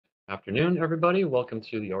Afternoon, everybody. Welcome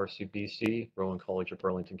to the RCBC, Rowan College of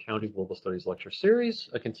Burlington County Global Studies Lecture Series,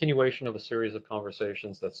 a continuation of a series of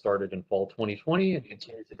conversations that started in fall 2020 and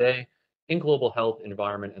continue today in global health,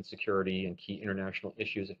 environment, and security and key international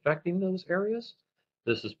issues affecting those areas.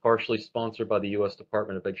 This is partially sponsored by the U.S.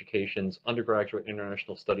 Department of Education's Undergraduate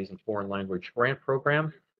International Studies and Foreign Language Grant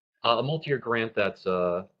Program, a multi-year grant that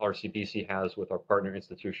RCBC has with our partner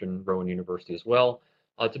institution, Rowan University as well,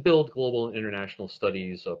 to build global and international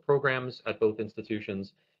studies programs at both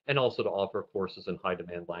institutions, and also to offer courses in high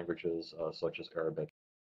demand languages such as Arabic.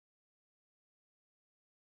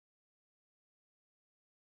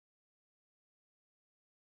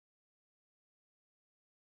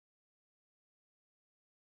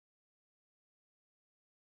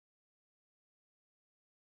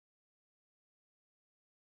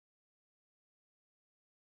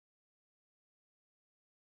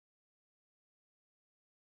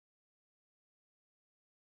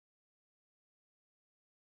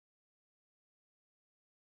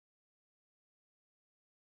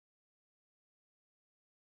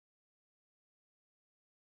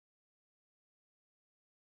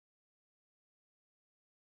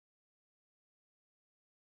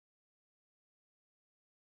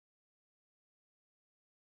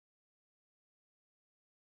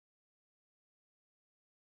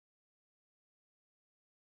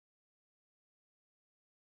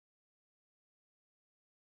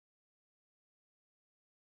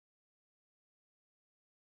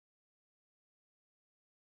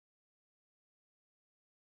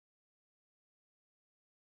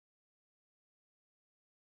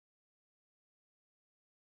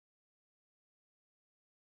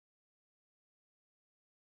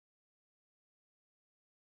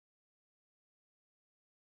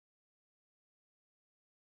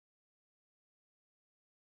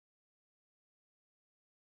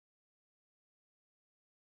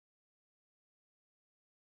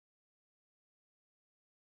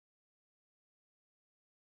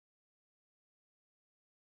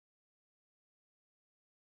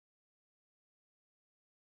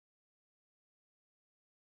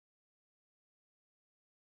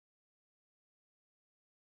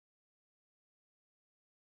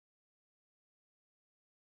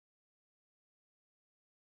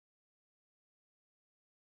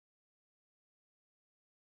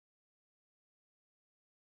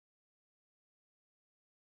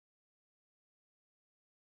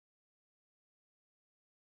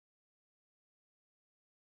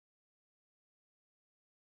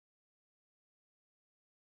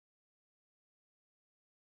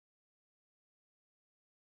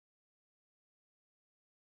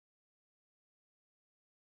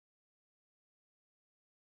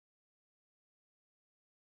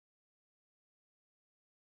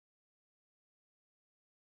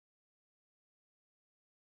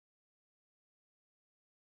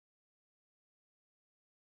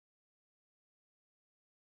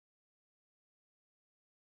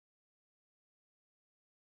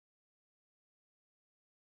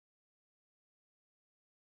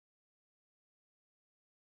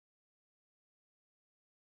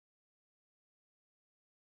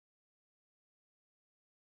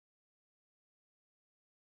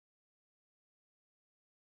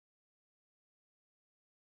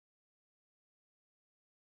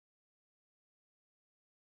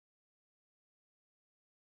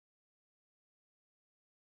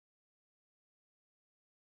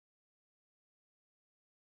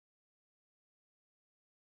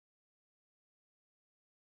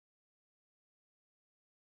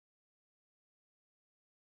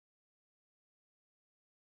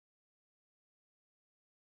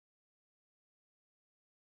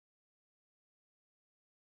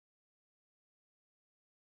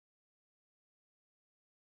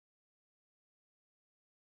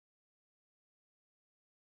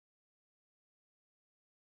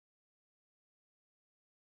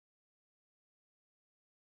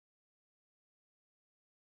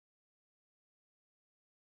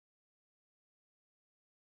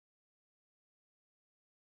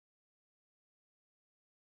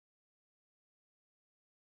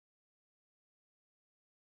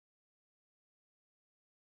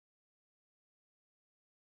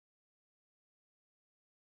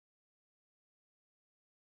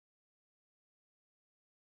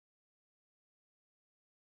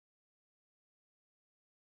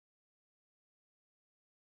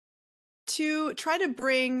 To try to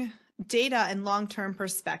bring data and long-term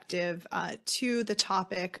perspective to the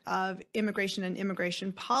topic of immigration and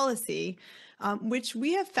immigration policy, which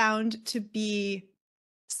we have found to be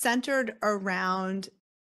centered around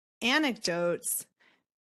anecdotes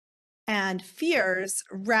and fears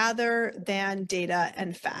rather than data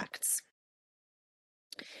and facts.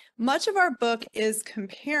 Much of our book is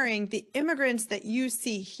comparing the immigrants that you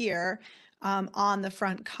see here on the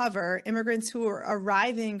front cover, immigrants who were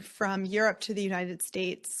arriving from Europe to the United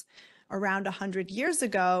States around 100 years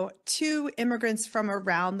ago, to immigrants from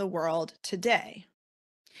around the world today.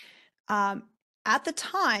 At the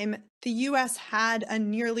time, the US had a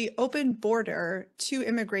nearly open border to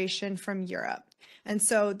immigration from Europe. And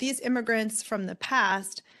so these immigrants from the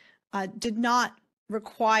past did not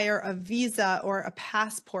require a visa or a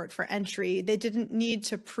passport for entry. They didn't need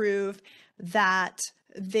to prove that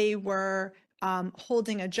they were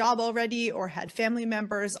holding a job already or had family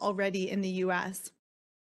members already in the US.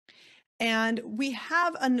 And we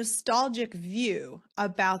have a nostalgic view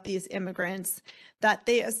about these immigrants, that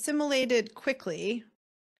they assimilated quickly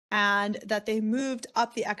and that they moved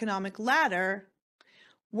up the economic ladder,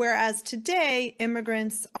 whereas today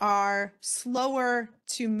immigrants are slower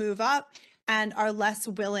to move up and are less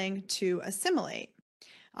willing to assimilate.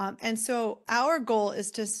 And so our goal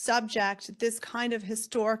is to subject this kind of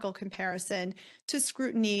historical comparison to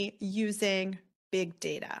scrutiny using big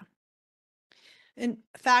data. In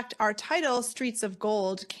fact, our title, Streets of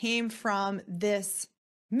Gold, came from this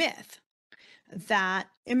myth that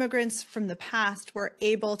immigrants from the past were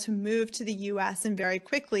able to move to the US and very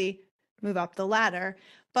quickly move up the ladder.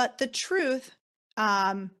 But the truth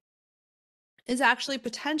is actually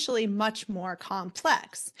potentially much more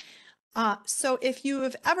complex. So if you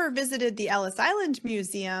have ever visited the Ellis Island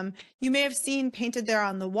Museum, you may have seen painted there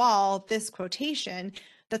on the wall this quotation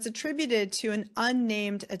that's attributed to an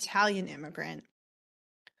unnamed Italian immigrant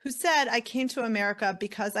who said, "I came to America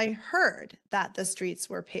because I heard that the streets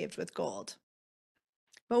were paved with gold.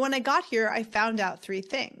 But when I got here, I found out three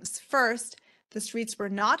things. First, the streets were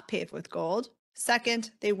not paved with gold. Second,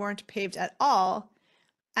 they weren't paved at all.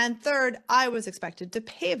 And third, I was expected to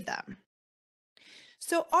pave them."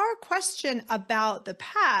 So our question about the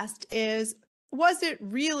past is, was it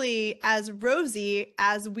really as rosy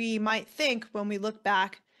as we might think when we look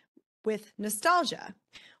back with nostalgia?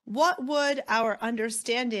 What would our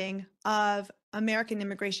understanding of American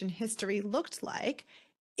immigration history looked like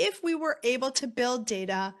if we were able to build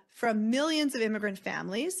data from millions of immigrant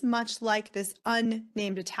families, much like this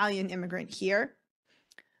unnamed Italian immigrant here?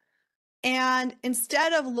 And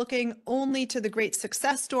instead of looking only to the great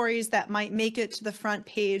success stories that might make it to the front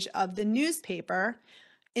page of the newspaper,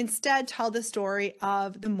 instead tell the story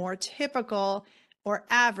of the more typical or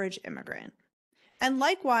average immigrant. And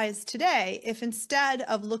likewise today, if instead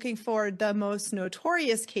of looking for the most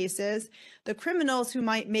notorious cases, the criminals who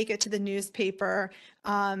might make it to the newspaper,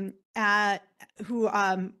 who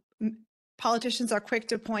politicians are quick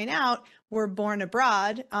to point out were born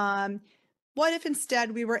abroad, what if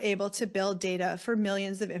instead we were able to build data for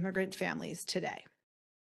millions of immigrant families today?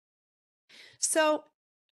 So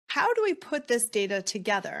how do we put this data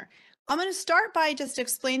together? I'm going to start by just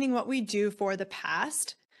explaining what we do for the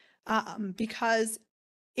past, because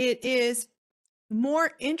it is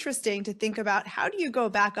more interesting to think about how do you go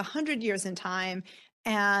back 100 years in time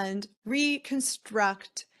and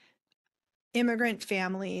reconstruct immigrant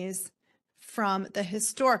families from the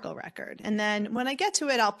historical record. And then when I get to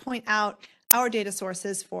it, I'll point out our data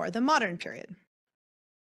sources for the modern period.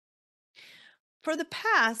 For the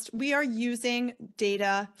past, we are using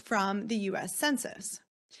data from the US Census.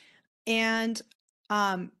 And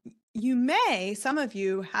some of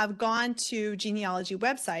you have gone to genealogy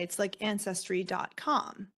websites like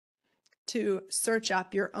Ancestry.com to search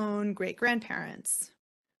up your own great-grandparents.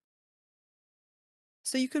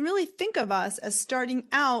 So you can really think of us as starting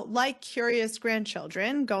out like curious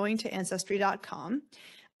grandchildren going to Ancestry.com.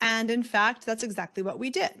 And in fact, that's exactly what we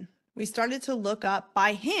did. We started to look up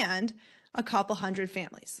by hand a couple hundred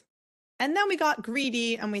families. And then we got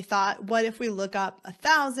greedy and we thought, what if we look up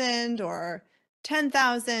 1,000 or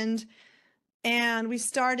 10,000? And we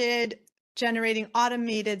started generating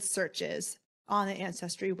automated searches on the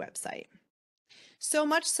Ancestry website. So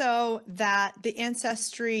much so that the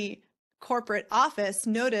Ancestry corporate office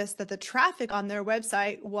noticed that the traffic on their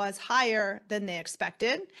website was higher than they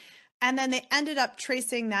expected. And then they ended up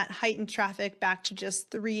tracing that heightened traffic back to just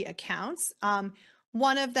 3 accounts.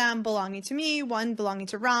 One of them belonging to me, one belonging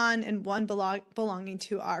to Ron, and one belonging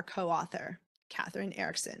to our co-author, Catherine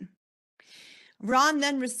Erickson. Ron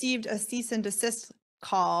then received a cease and desist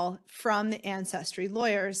call from the Ancestry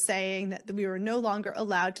lawyers saying that we were no longer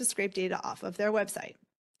allowed to scrape data off of their website.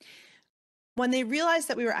 When they realized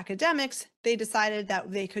that we were academics, they decided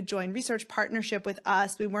that they could join research partnership with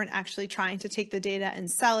us. We weren't actually trying to take the data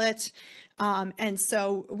and sell it. And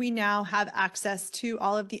so we now have access to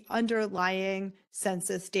all of the underlying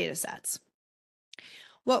census data sets.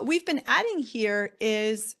 What we've been adding here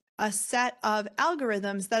is a set of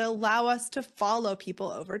algorithms that allow us to follow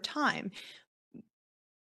people over time.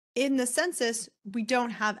 In the census, we don't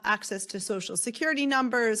have access to social security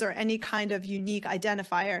numbers or any kind of unique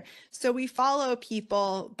identifier. So we follow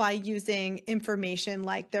people by using information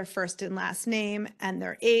like their first and last name and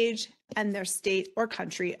their age and their state or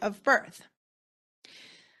country of birth.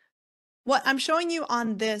 What I'm showing you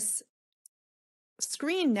on this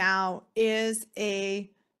screen now is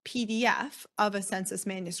a PDF of a census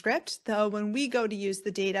manuscript, though when we go to use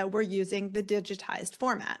the data, we're using the digitized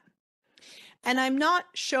format. And I'm not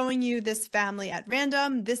showing you this family at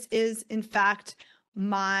random. This is, in fact,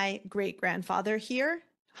 my great-grandfather here,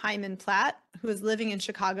 Hyman Platt, who was living in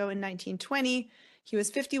Chicago in 1920. He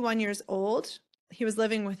was 51 years old. He was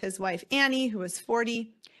living with his wife, Annie, who was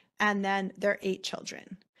 40, and then their 8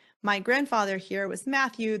 children. My grandfather here was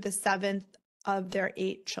Matthew, the 7th of their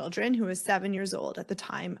 8 children, who was 7 years old at the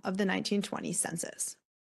time of the 1920 census.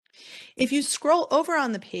 If you scroll over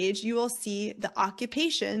on the page, you will see the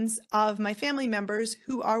occupations of my family members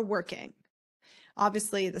who are working.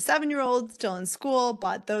 Obviously, the 7-year-old still in school,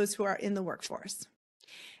 but those who are in the workforce.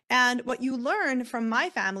 And what you learn from my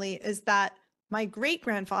family is that my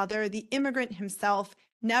great-grandfather, the immigrant himself,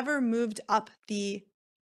 never moved up the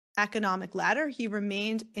economic ladder. He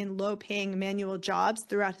remained in low-paying manual jobs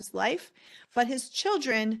throughout his life, but his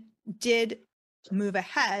children did move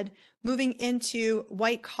ahead, moving into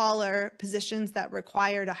white-collar positions that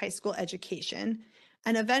required a high school education.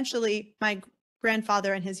 And eventually, my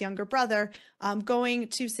grandfather and his younger brother going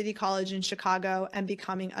to City College in Chicago and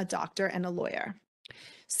becoming a doctor and a lawyer.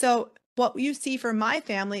 So what you see for my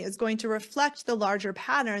family is going to reflect the larger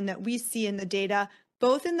pattern that we see in the data,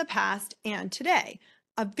 both in the past and today.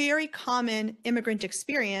 A very common immigrant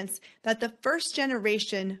experience that the first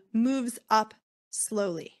generation moves up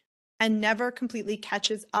slowly and never completely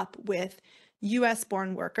catches up with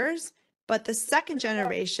US-born workers, but the second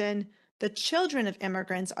generation, the children of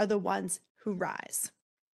immigrants, are the ones who rise.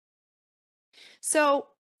 So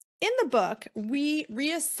in the book, we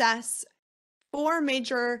reassess 4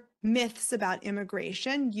 major myths about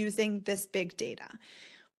immigration using this big data.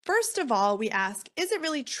 First of all, we ask, is it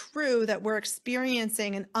really true that we're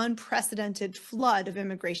experiencing an unprecedented flood of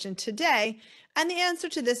immigration today? And the answer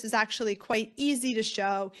to this is actually quite easy to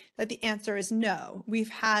show that the answer is no. We've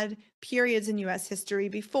had periods in US history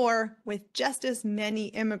before with just as many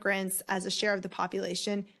immigrants as a share of the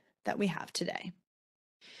population that we have today.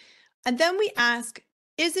 And then we ask,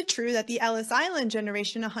 is it true that the Ellis Island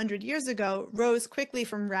generation 100 years ago rose quickly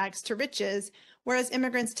from rags to riches, whereas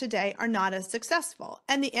immigrants today are not as successful?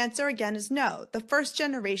 And the answer again is no. The first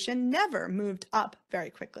generation never moved up very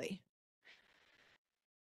quickly.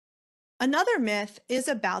 Another myth is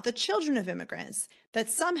about the children of immigrants, that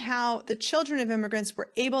somehow the children of immigrants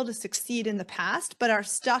were able to succeed in the past, but are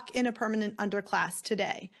stuck in a permanent underclass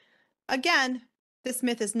today. Again, this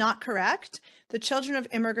myth is not correct. The children of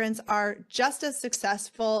immigrants are just as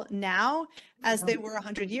successful now as they were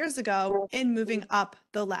 100 years ago in moving up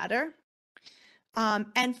the ladder.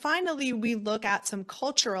 And finally, we look at some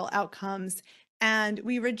cultural outcomes, and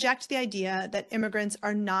we reject the idea that immigrants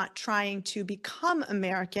are not trying to become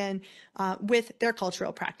American with their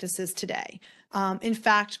cultural practices today. In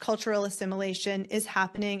fact, cultural assimilation is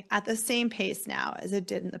happening at the same pace now as it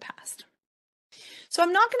did in the past. So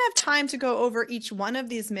I'm not going to have time to go over each one of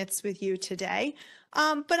these myths with you today,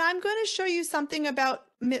 but I'm going to show you something about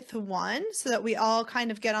myth 1 so that we all kind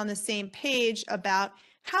of get on the same page about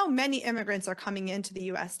how many immigrants are coming into the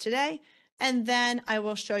US today, and then I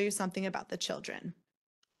will show you something about the children.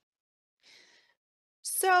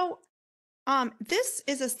 So this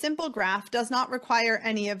is a simple graph, does not require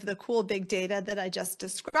any of the cool big data that I just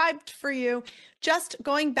described for you, just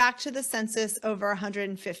going back to the census over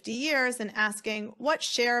 150 years and asking what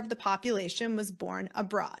share of the population was born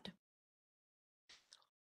abroad.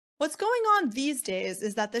 What's going on these days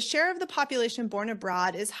is that the share of the population born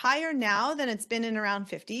abroad is higher now than it's been in around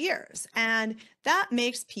 50 years, and that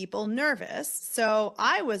makes people nervous. So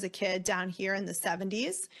I was a kid down here in the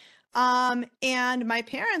 70s. And my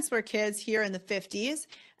parents were kids here in the 50s.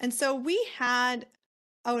 And so we had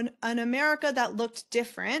an America that looked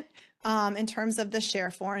different in terms of the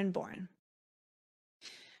share foreign born.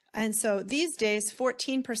 And so these days,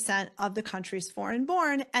 14% of the country's foreign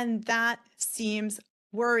born, and that seems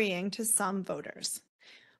worrying to some voters.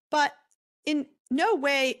 But in no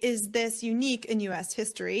way is this unique in US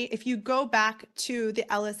history. If you go back to the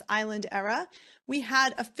Ellis Island era, we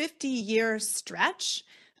had a 50-year stretch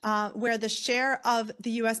where the share of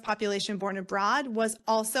the US population born abroad was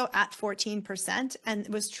also at 14% and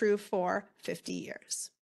was true for 50 years.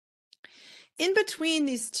 In between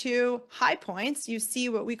these two high points, you see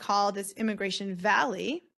what we call this immigration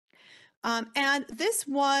valley. And this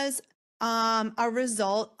was a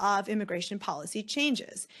result of immigration policy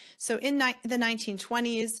changes. So in the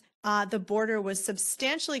 1920s, the border was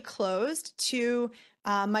substantially closed to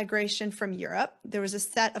migration from Europe. There was a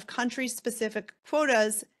set of country-specific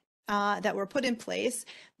quotas that were put in place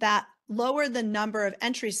that lowered the number of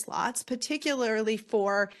entry slots, particularly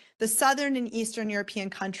for the Southern and Eastern European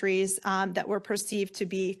countries that were perceived to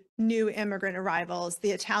be new immigrant arrivals,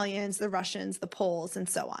 the Italians, the Russians, the Poles, and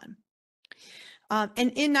so on. And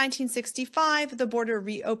in 1965, the border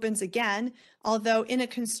reopens again, although in a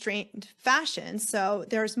constrained fashion. So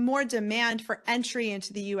there's more demand for entry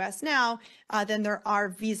into the US now than there are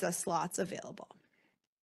visa slots available.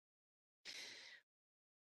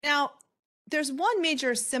 Now, there's one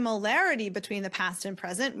major similarity between the past and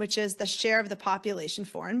present, which is the share of the population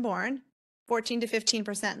foreign born. 14 to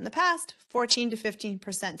 15% in the past, 14 to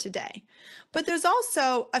 15% today. But there's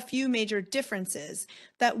also a few major differences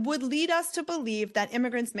that would lead us to believe that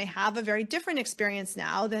immigrants may have a very different experience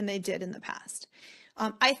now than they did in the past.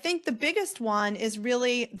 I think the biggest one is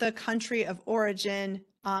really the country of origin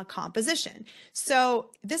composition. So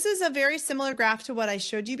this is a very similar graph to what I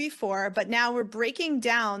showed you before, but now we're breaking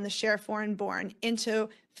down the share foreign born into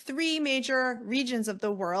three major regions of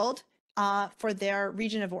the world for their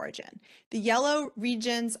region of origin. The yellow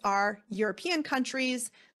regions are European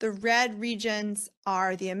countries, the red regions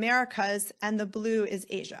are the Americas, and the blue is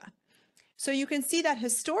Asia. So you can see that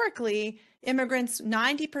historically, immigrants,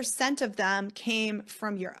 90% of them came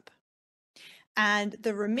from Europe, and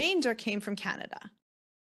the remainder came from Canada.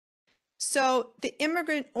 So the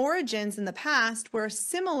immigrant origins in the past were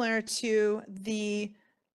similar to the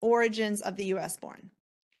origins of the US born.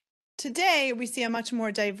 Today, we see a much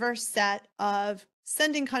more diverse set of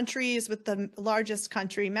sending countries, with the largest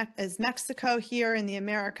country is Mexico here in the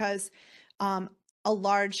Americas, a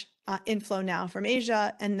large inflow now from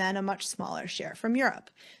Asia, and then a much smaller share from Europe.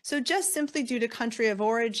 So just simply due to country of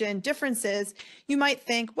origin differences, you might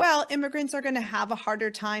think, well, immigrants are going to have a harder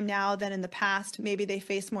time now than in the past. Maybe they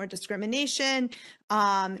face more discrimination.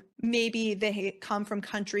 Maybe they come from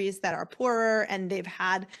countries that are poorer and they've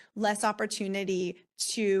had less opportunity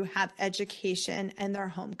to have education in their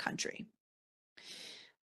home country.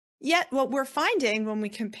 Yet what we're finding when we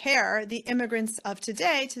compare the immigrants of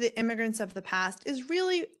today to the immigrants of the past is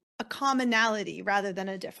really a commonality rather than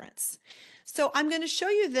a difference. So I'm going to show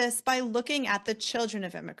you this by looking at the children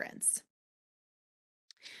of immigrants.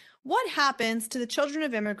 What happens to the children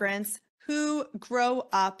of immigrants who grow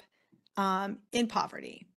up in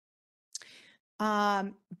poverty?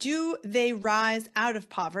 Do they rise out of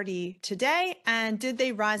poverty today, and did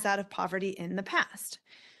they rise out of poverty in the past?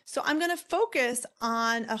 So I'm going to focus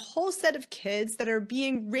on a whole set of kids that are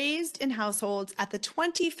being raised in households at the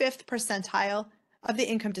 25th percentile of the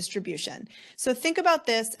income distribution. So think about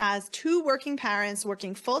this as two working parents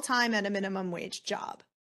working full-time at a minimum wage job.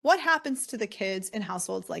 What happens to the kids in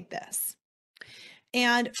households like this?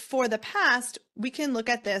 And for the past, we can look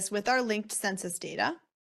at this with our linked census data.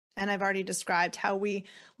 And I've already described how we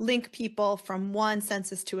link people from one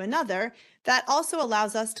census to another. That also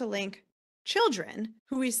allows us to link children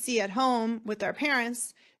who we see at home with their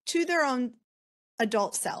parents to their own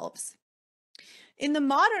adult selves. In the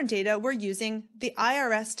modern data, we're using the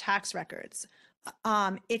IRS tax records.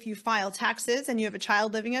 If you file taxes and you have a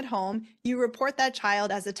child living at home, you report that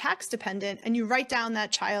child as a tax dependent and you write down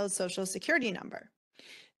that child's social security number.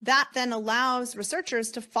 That then allows researchers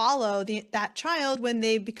to follow that child when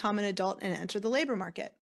they become an adult and enter the labor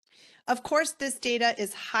market. Of course, this data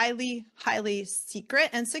is highly, highly secret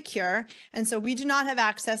and secure, and so we do not have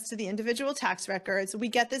access to the individual tax records. We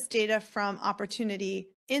get this data from Opportunity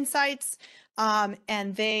Insights,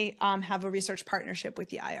 and they have a research partnership with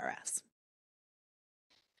the IRS.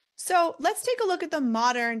 So let's take a look at the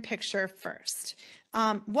modern picture first.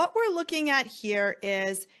 What we're looking at here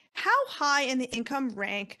is how high in the income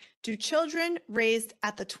rank do children raised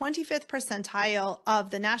at the 25th percentile of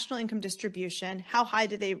the national income distribution, how high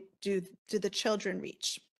do the children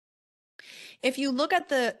reach? If you look at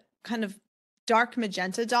the kind of dark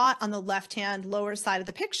magenta dot on the left-hand lower side of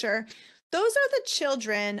the picture, those are the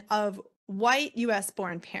children of white US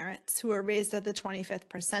born parents who are raised at the 25th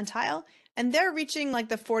percentile, and they're reaching like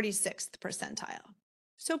the 46th percentile.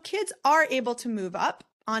 So kids are able to move up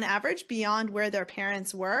on average beyond where their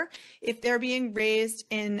parents were if they're being raised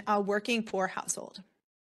in a working poor household.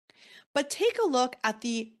 But take a look at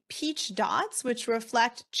the peach dots, which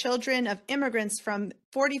reflect children of immigrants from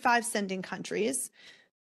 45 sending countries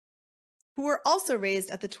who were also raised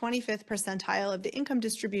at the 25th percentile of the income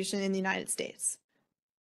distribution in the United States.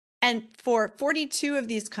 And for 42 of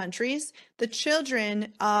these countries, the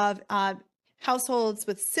children of households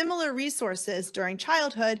with similar resources during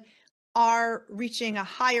childhood are reaching a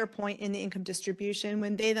higher point in the income distribution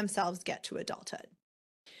when they themselves get to adulthood.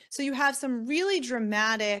 So you have some really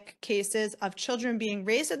dramatic cases of children being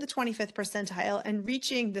raised at the 25th percentile and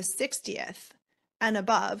reaching the 60th and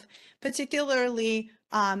above, particularly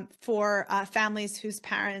for families whose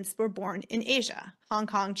parents were born in Asia: Hong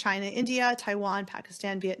Kong, China, India, Taiwan,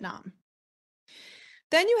 Pakistan, Vietnam.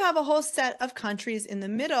 Then you have a whole set of countries in the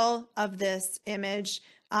middle of this image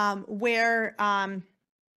where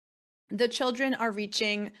the children are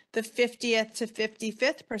reaching the 50th to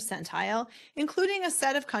 55th percentile, including a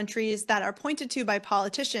set of countries that are pointed to by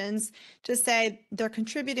politicians to say they're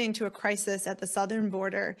contributing to a crisis at the southern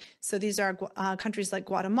border. So these are countries like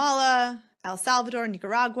Guatemala, El Salvador,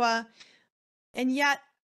 Nicaragua. And yet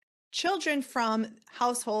children from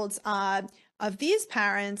households of these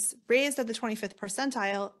parents raised at the 25th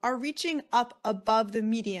percentile are reaching up above the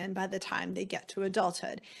median by the time they get to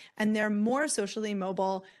adulthood. And they're more socially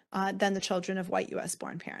mobile than the children of white US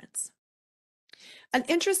born parents. An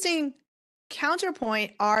interesting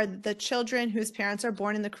counterpoint are the children whose parents are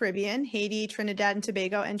born in the Caribbean: Haiti, Trinidad and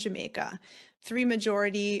Tobago, and Jamaica, 3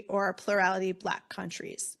 majority or plurality Black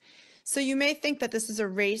countries. So you may think that this is a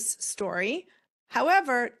race story.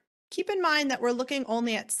 However, keep in mind that we're looking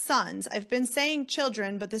only at sons. I've been saying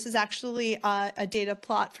children, but this is actually a data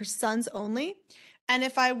plot for sons only. And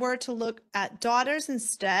if I were to look at daughters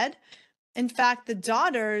instead, in fact, the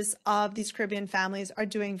daughters of these Caribbean families are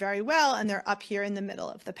doing very well, and they're up here in the middle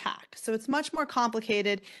of the pack. So it's much more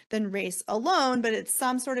complicated than race alone, but it's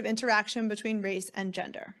some sort of interaction between race and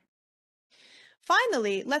gender.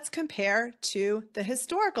 Finally, let's compare to the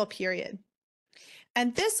historical period.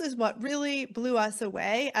 And this is what really blew us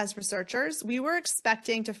away as researchers. We were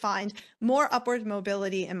expecting to find more upward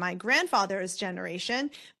mobility in my grandfather's generation,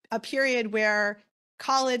 a period where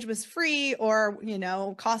college was free or,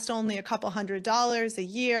 cost only a couple $100s a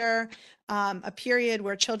year, a period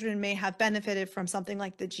where children may have benefited from something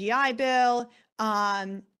like the GI Bill.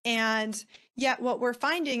 And yet what we're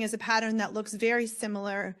finding is a pattern that looks very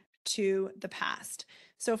similar to the past.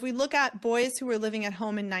 So if we look at boys who were living at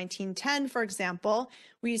home in 1910, for example,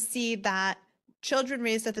 we see that children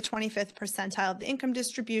raised at the 25th percentile of the income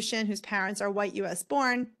distribution whose parents are white US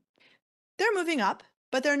born, they're moving up,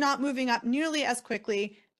 but they're not moving up nearly as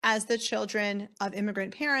quickly as the children of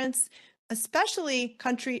immigrant parents, especially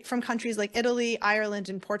from countries like Italy, Ireland,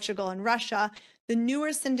 and Portugal and Russia, the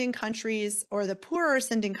newer sending countries or the poorer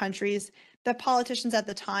sending countries that politicians at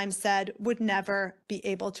the time said would never be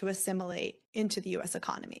able to assimilate into the US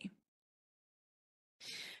economy.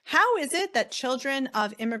 How is it that children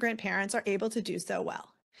of immigrant parents are able to do so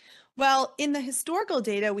well? Well, in the historical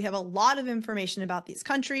data, we have a lot of information about these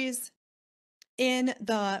countries. In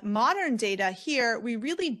the modern data here, we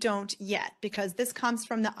really don't yet, because this comes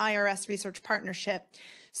from the IRS Research Partnership.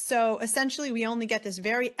 So essentially, we only get this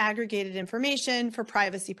very aggregated information for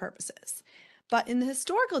privacy purposes. But in the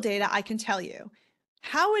historical data, I can tell you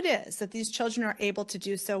how it is that these children are able to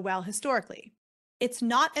do so well historically. It's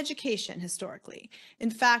not education historically. In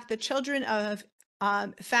fact, the children of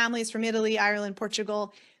families from Italy, Ireland,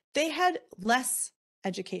 Portugal, they had less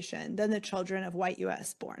education than the children of white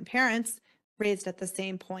US born parents raised at the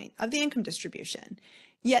same point of the income distribution.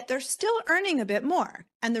 Yet they're still earning a bit more.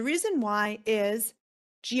 And the reason why is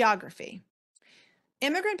geography.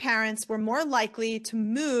 Immigrant parents were more likely to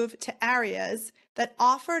move to areas that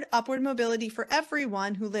offered upward mobility for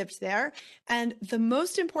everyone who lived there. And the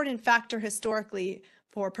most important factor historically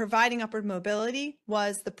for providing upward mobility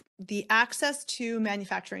was the access to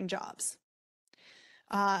manufacturing jobs.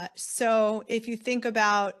 So if you think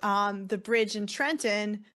about the bridge in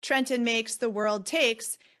Trenton, Trenton makes, the world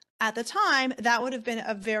takes. At the time, that would have been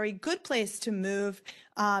a very good place to move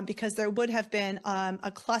because there would have been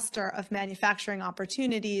a cluster of manufacturing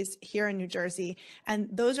opportunities here in New Jersey. And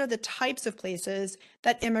those are the types of places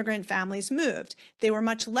that immigrant families moved. They were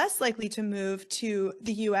much less likely to move to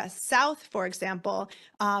the US South, for example,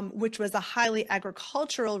 which was a highly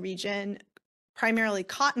agricultural region, primarily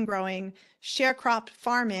cotton growing, sharecrop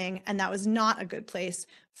farming, and that was not a good place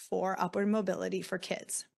for upward mobility for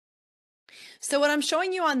kids. So what I'm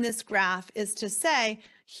showing you on this graph is to say,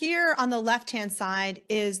 here on the left-hand side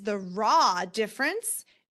is the raw difference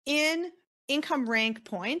in income rank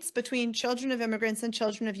points between children of immigrants and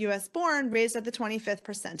children of US born raised at the 25th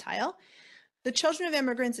percentile. the children of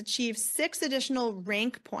immigrants achieve 6 additional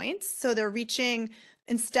rank points. So they're reaching,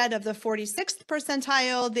 instead of the 46th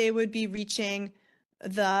percentile, they would be reaching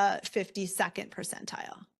the 52nd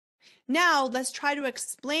percentile. Now let's try to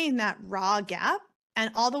explain that raw gap.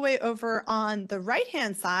 And all the way over on the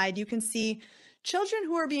right-hand side, you can see children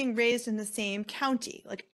who are being raised in the same county,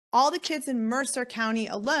 like all the kids in Mercer County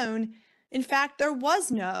alone. In fact, there was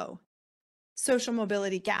no social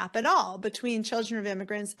mobility gap at all between children of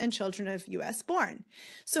immigrants and children of US born.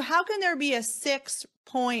 So how can there be a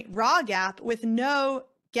 6-point raw gap with no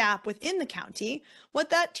gap within the county? What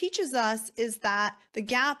that teaches us is that the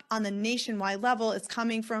gap on the nationwide level is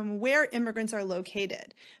coming from where immigrants are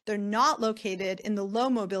located. They're not located in the low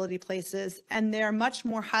mobility places, and they're much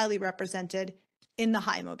more highly represented in the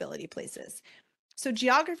high mobility places. So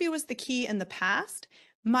geography was the key in the past.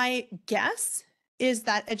 My guess is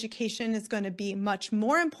that education is going to be much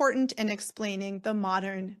more important in explaining the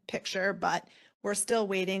modern picture, but we're still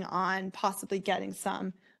waiting on possibly getting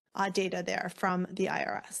some data there from the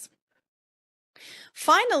IRS.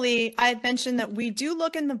 Finally, I had mentioned that we do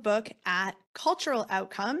look in the book at cultural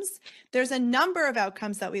outcomes. There's a number of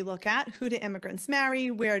outcomes that we look at. Who do immigrants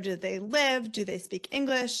marry? Where do they live? Do they speak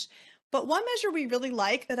English? But one measure we really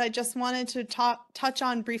like that I just wanted to touch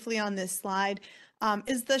on briefly on this slide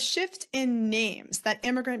is the shift in names that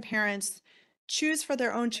immigrant parents choose for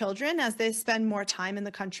their own children as they spend more time in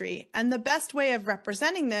the country. And the best way of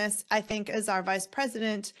representing this, I think, is our Vice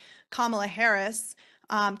President, Kamala Harris,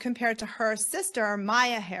 compared to her sister,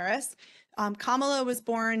 Maya Harris. Kamala was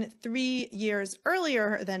born 3 years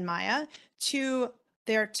earlier than Maya to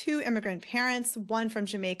their 2 immigrant parents, one from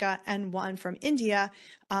Jamaica and one from India.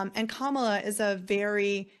 And Kamala is a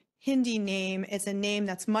very Hindi name. It's a name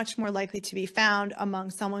that's much more likely to be found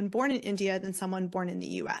among someone born in India than someone born in the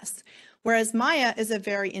US. Whereas Maya is a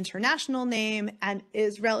very international name and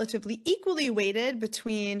is relatively equally weighted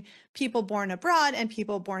between people born abroad and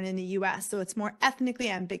people born in the US. So it's more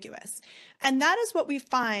ethnically ambiguous. And that is what we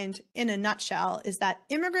find in a nutshell, is that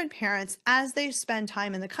immigrant parents, as they spend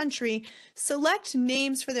time in the country, select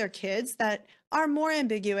names for their kids that are more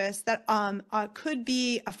ambiguous, that could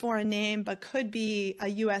be a foreign name, but could be a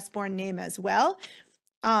US born name as well.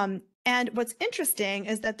 And what's interesting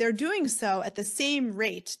is that they're doing so at the same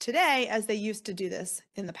rate today as they used to do this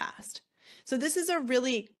in the past. So this is a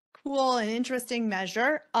really cool and interesting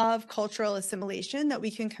measure of cultural assimilation that we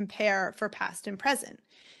can compare for past and present.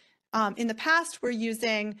 In the past, we're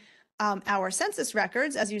using our census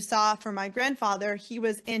records. As you saw for my grandfather, he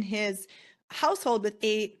was in his household with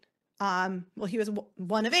 8, well, he was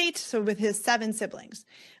one of 8, so with his 7 siblings.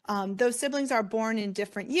 Those siblings are born in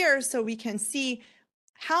different years, so we can see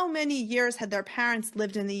how many years had their parents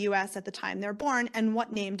lived in the US at the time they're born, and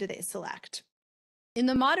what name do they select. In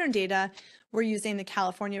the modern data, we're using the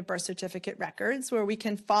California birth certificate records, where we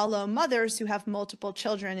can follow mothers who have multiple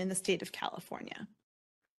children in the state of California.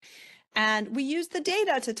 And we use the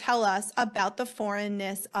data to tell us about the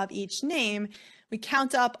foreignness of each name. We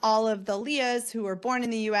count up all of the Leahs who were born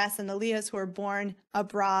in the US and the Leahs who were born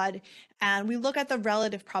abroad, and we look at the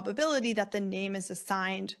relative probability that the name is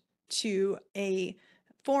assigned to a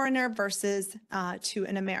foreigner versus to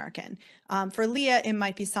an American. For Leah, it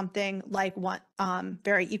might be something like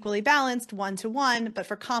very equally balanced, 1-to-1, but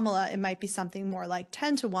for Kamala, it might be something more like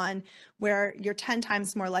 10-to-1, where you're 10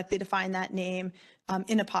 times more likely to find that name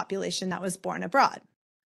in a population that was born abroad.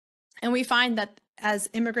 And we find that as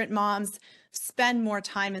immigrant moms spend more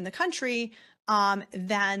time in the country,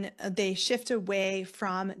 then they shift away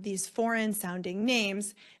from these foreign sounding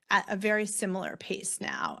names at a very similar pace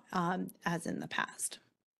now as in the past.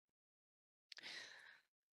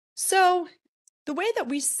 So the way that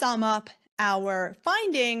we sum up our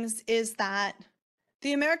findings is that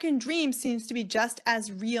the American dream seems to be just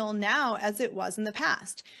as real now as it was in the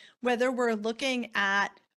past, whether we're looking at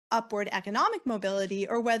upward economic mobility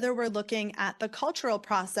or whether we're looking at the cultural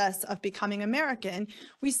process of becoming American.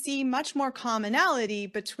 We see much more commonality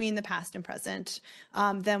between the past and present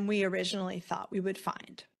than we originally thought we would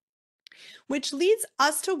find. Which leads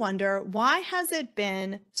us to wonder, why has it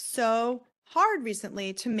been so hard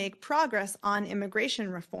recently to make progress on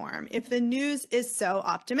immigration reform if the news is so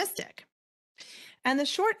optimistic? And the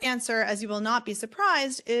short answer, as you will not be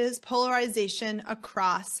surprised, is polarization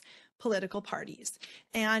across political parties.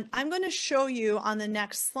 And I'm going to show you on the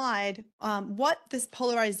next slide what this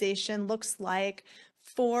polarization looks like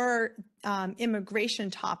for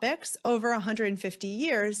immigration topics over 150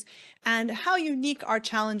 years and how unique our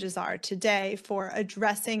challenges are today for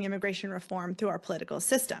addressing immigration reform through our political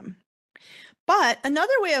system. But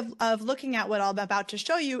another way of looking at what I'm about to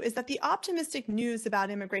show you is that the optimistic news about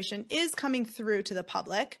immigration is coming through to the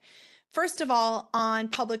public. First of all, on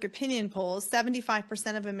public opinion polls,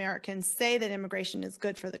 75% of Americans say that immigration is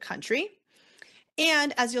good for the country.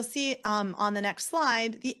 And as you'll see on the next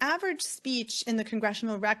slide, the average speech in the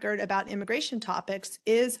congressional record about immigration topics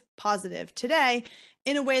is positive today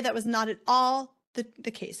in a way that was not at all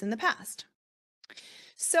the case in the past.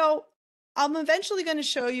 So I'm eventually going to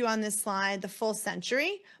show you on this slide the full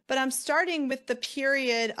century, but I'm starting with the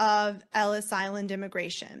period of Ellis Island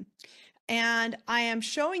immigration. And I am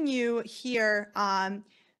showing you here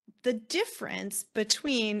the difference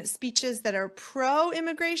between speeches that are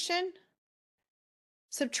pro-immigration,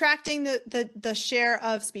 subtracting the share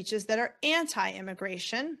of speeches that are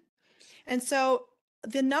anti-immigration. And so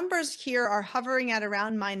the numbers here are hovering at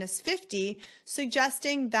around -50,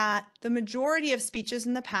 suggesting that the majority of speeches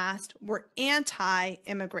in the past were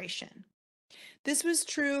anti-immigration. This was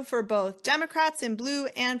true for both Democrats in blue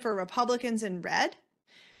and for Republicans in red.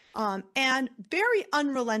 And very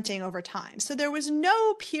unrelenting over time. So there was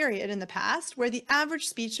no period in the past where the average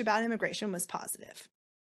speech about immigration was positive.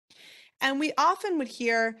 And we often would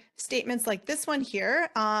hear statements like this one here.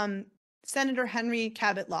 Senator Henry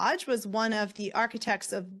Cabot Lodge was one of the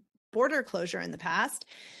architects of border closure in the past,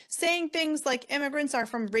 saying things like immigrants are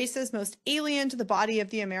from races most alien to the body of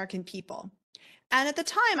the American people. And at the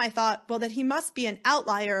time I thought, well, that he must be an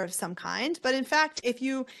outlier of some kind. But in fact, if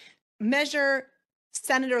you measure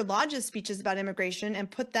Senator Lodge's speeches about immigration and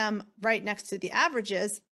put them right next to the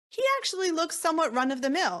averages, he actually looks somewhat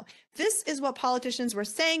run-of-the-mill. This is what politicians were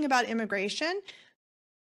saying about immigration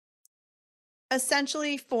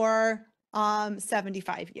essentially for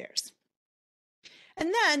 75 years.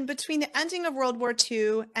 And then between the ending of World War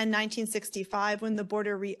II and 1965, when the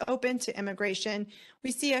border reopened to immigration,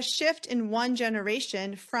 we see a shift in one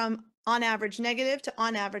generation from on average negative to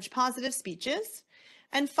on average positive speeches.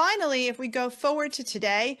 And finally, if we go forward to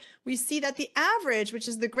today, we see that the average, which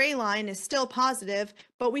is the gray line, is still positive,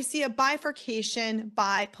 but we see a bifurcation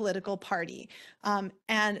by political party.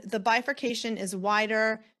 And the bifurcation is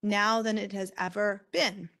wider now than it has ever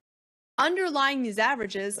been. Underlying these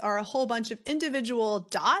averages are a whole bunch of individual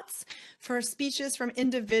dots for speeches from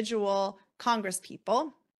individual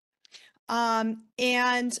Congresspeople. I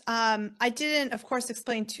didn't, of course,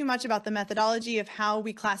 explain too much about the methodology of how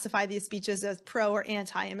we classify these speeches as pro or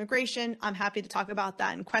anti-immigration. I'm happy to talk about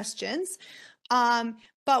that in questions.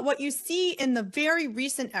 But what you see in the very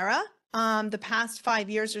recent era, the past 5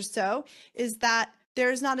 years or so, is that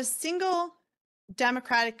there's not a single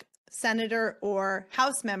Democratic senator or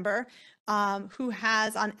House member who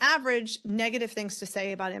has, on average, negative things to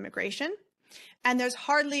say about immigration. And there's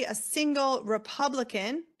hardly a single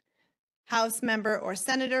Republican House member or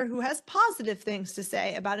senator who has positive things to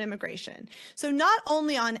say about immigration. So not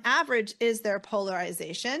only on average is there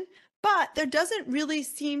polarization, but there doesn't really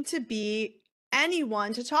seem to be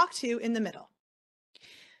anyone to talk to in the middle.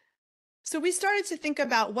 So we started to think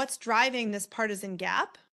about what's driving this partisan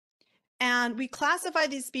gap. And we classify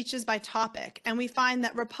these speeches by topic. And we find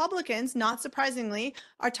that Republicans, not surprisingly,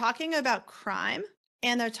 are talking about crime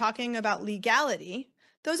and they're talking about legality.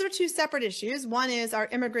 Those are two separate issues. One is, are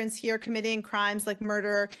immigrants here committing crimes like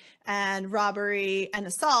murder and robbery and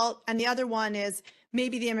assault? And the other one is,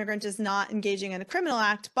 maybe the immigrant is not engaging in a criminal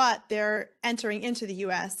act, but they're entering into the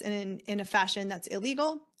US in a fashion that's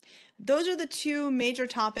illegal. Those are the two major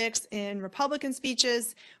topics in Republican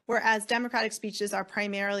speeches, whereas Democratic speeches are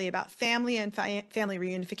primarily about family and family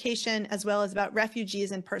reunification, as well as about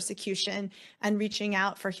refugees and persecution and reaching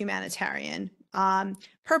out for humanitarian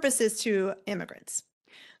purposes to immigrants.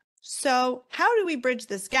 So how do we bridge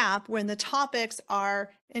this gap when the topics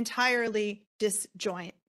are entirely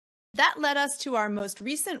disjoint? That led us to our most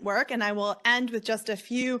recent work, and I will end with just a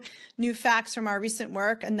few new facts from our recent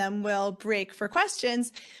work, and then we'll break for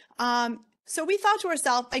questions. So we thought to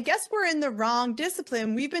ourselves, I guess we're in the wrong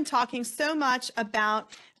discipline. We've been talking so much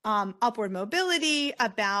about upward mobility,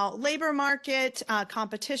 about labor market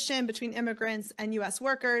competition between immigrants and US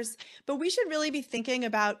workers, but we should really be thinking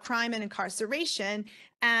about crime and incarceration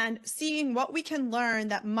and seeing what we can learn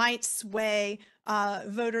that might sway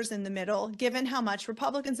voters in the middle, given how much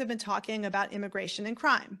Republicans have been talking about immigration and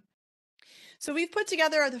crime. So we've put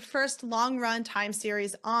together the first long-run time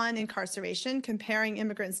series on incarceration, comparing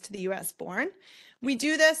immigrants to the US born. We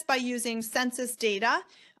do this by using census data.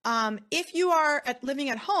 If you are living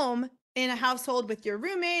at home in a household with your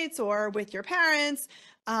roommates or with your parents,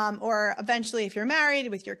 or eventually if you're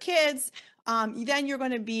married with your kids, then you're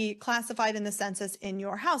going to be classified in the census in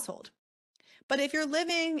your household. But if you're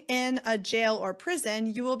living in a jail or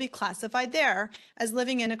prison, you will be classified there as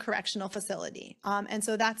living in a correctional facility. And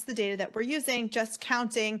so that's the data that we're using, just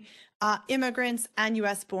counting immigrants and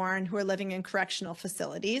US born who are living in correctional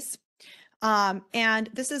facilities. And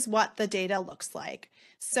this is what the data looks like.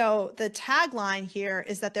 So the tagline here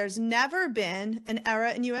is that there's never been an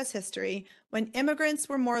era in US history when immigrants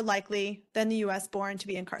were more likely than the US born to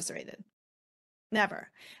be incarcerated.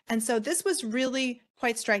 Never. And so this was really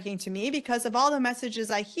quite striking to me because of all the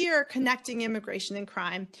messages I hear connecting immigration and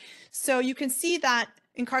crime. So you can see that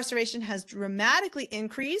incarceration has dramatically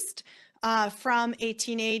increased from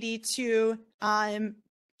 1880 to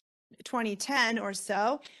 2010 or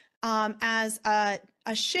so, as a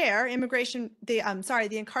share,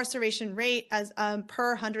 the incarceration rate as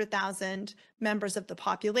per 100,000 members of the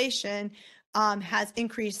population has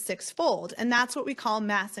increased sixfold, and that's what we call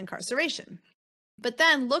mass incarceration. But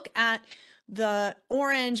then look at the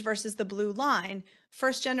orange versus the blue line,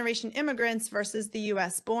 first generation immigrants versus the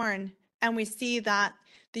US born, and we see that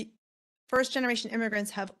the first generation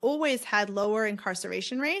immigrants have always had lower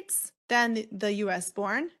incarceration rates than the US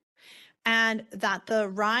born, and that the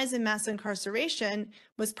rise in mass incarceration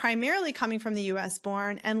was primarily coming from the US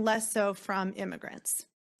born and less so from immigrants.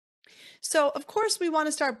 So of course we want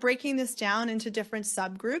to start breaking this down into different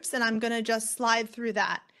subgroups, and I'm going to just slide through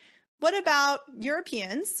that. What about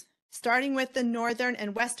Europeans, starting with the Northern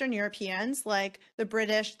and Western Europeans, like the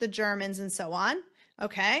British, the Germans, and so on?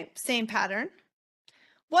 Okay, same pattern.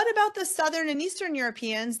 What about the Southern and Eastern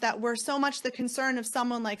Europeans that were so much the concern of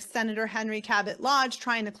someone like Senator Henry Cabot Lodge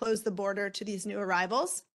trying to close the border to these new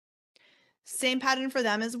arrivals? Same pattern for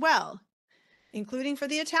them as well, including for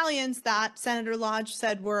the Italians that Senator Lodge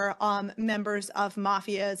said were members of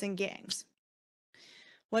mafias and gangs.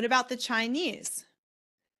 What about the Chinese?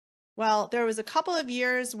 Well, there was a couple of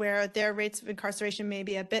years where their rates of incarceration may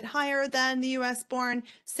be a bit higher than the US born.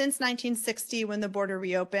 Since 1960, when the border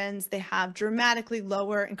reopens, they have dramatically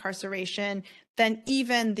lower incarceration than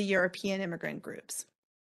even the European immigrant groups.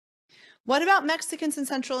 What about Mexicans and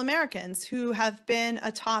Central Americans, who have been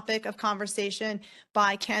a topic of conversation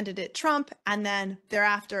by candidate Trump and then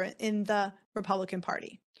thereafter in the Republican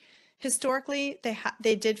Party? Historically,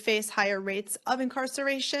 they did face higher rates of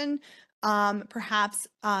incarceration, perhaps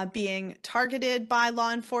being targeted by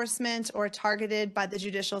law enforcement or targeted by the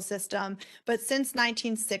judicial system. But since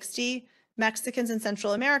 1960, Mexicans and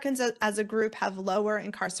Central Americans as a group have lower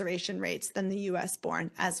incarceration rates than the US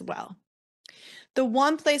born as well. The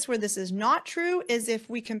one place where this is not true is if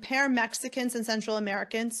we compare Mexicans and Central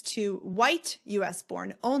Americans to white US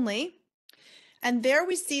born only. And there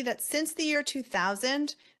we see that since the year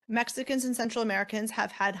 2000, Mexicans and Central Americans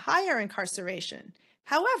have had higher incarceration.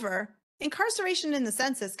 However, incarceration in the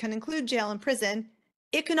census can include jail and prison.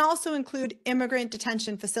 It can also include immigrant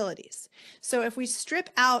detention facilities. So if we strip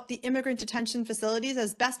out the immigrant detention facilities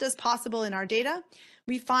as best as possible in our data,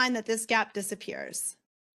 we find that this gap disappears.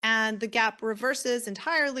 And the gap reverses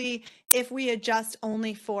entirely if we adjust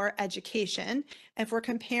only for education. If we're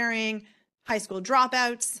comparing high school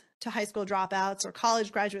dropouts to high school dropouts or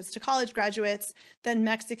college graduates to college graduates, then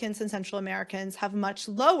Mexicans and Central Americans have much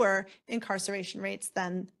lower incarceration rates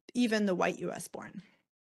than even the white US born.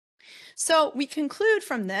 So we conclude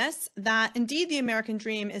from this that indeed the American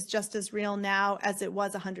dream is just as real now as it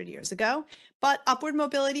was 100 years ago, but upward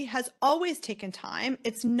mobility has always taken time.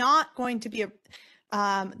 It's not going to be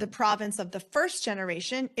the province of the first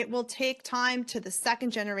generation. It will take time to the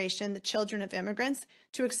second generation, the children of immigrants,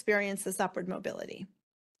 to experience this upward mobility.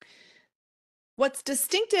 What's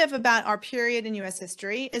distinctive about our period in US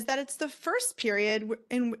history is that it's the first period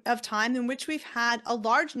of time in which we've had a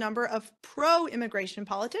large number of pro-immigration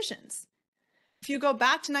politicians. If you go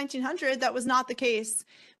back to 1900, that was not the case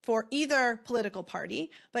for either political party,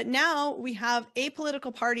 but now we have a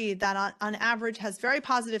political party that on average has very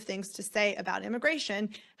positive things to say about immigration.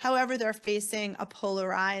 However, they're facing a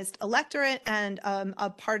polarized electorate and a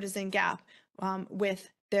partisan gap with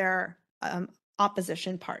their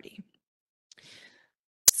opposition party.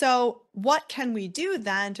 So what can we do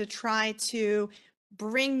then to try to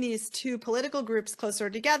bring these two political groups closer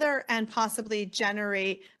together and possibly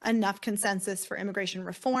generate enough consensus for immigration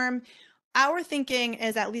reform? Our thinking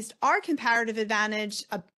is, at least our comparative advantage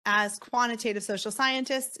as quantitative social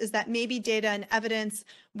scientists, is that maybe data and evidence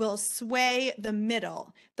will sway the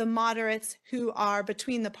middle, the moderates who are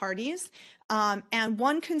between the parties. And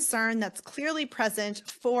one concern that's clearly present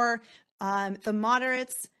for the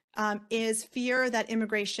moderates is fear that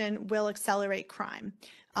immigration will accelerate crime.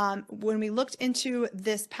 When we looked into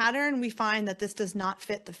this pattern, we find that this does not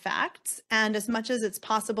fit the facts. And as much as it's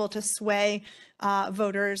possible to sway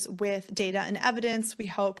voters with data and evidence, we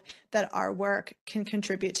hope that our work can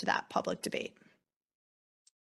contribute to that public debate.